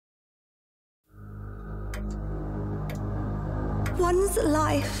One's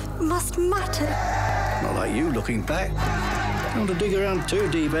life must matter. Not like you looking back. You want to dig around too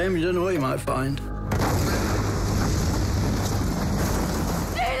deep, Em. You don't know what you might find.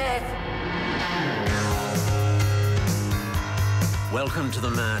 Denis! Welcome to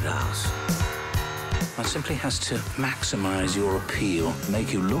the madhouse. One simply has to maximize your appeal,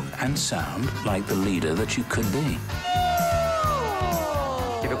 make you look and sound like the leader that you could be.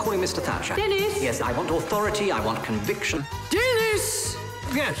 If you're calling Mr. Thatcher... Denis! Yes, I want authority, I want conviction. Denis!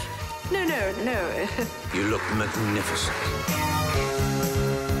 Yes, No. you look magnificent.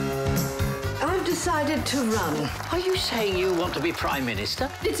 I've decided to run. Are you saying you want to be Prime Minister?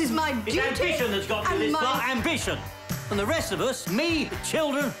 This is my duty. It's ambition that's got you and this my... far. Ambition. And the rest of us, me, the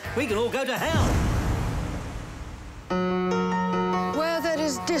children, we can all go to hell. Where there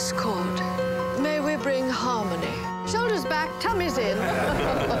is discord, may we bring harmony. Shoulders back, tummies in.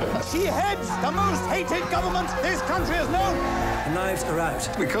 She heads the most hated government this country has known. The knives are out.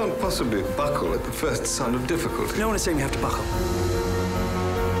 We can't possibly buckle at the first sign of difficulty. No one is saying we have to buckle.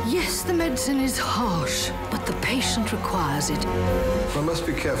 Yes, the medicine is harsh, but the patient requires it. One must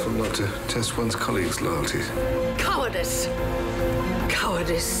be careful not to test one's colleagues' loyalties. Cowardice.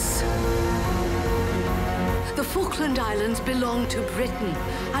 Cowardice. The Falkland Islands belong to Britain,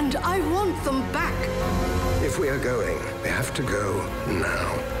 and I want them back. If we are going, we have to go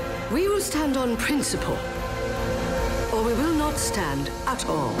now. We will stand on principle, or we will not stand at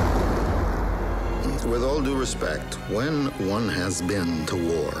all. With all due respect, when one has been to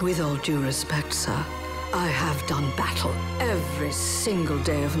war... With all due respect, sir, I have done battle every single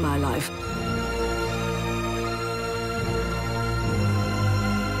day of my life.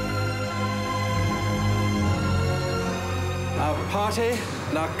 Our party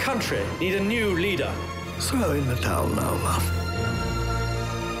and our country need a new leader. Throw in the towel now, love.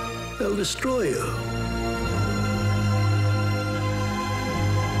 They'll destroy you.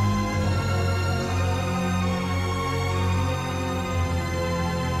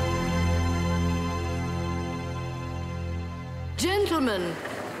 Gentlemen,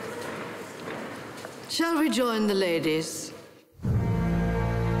 shall we join the ladies?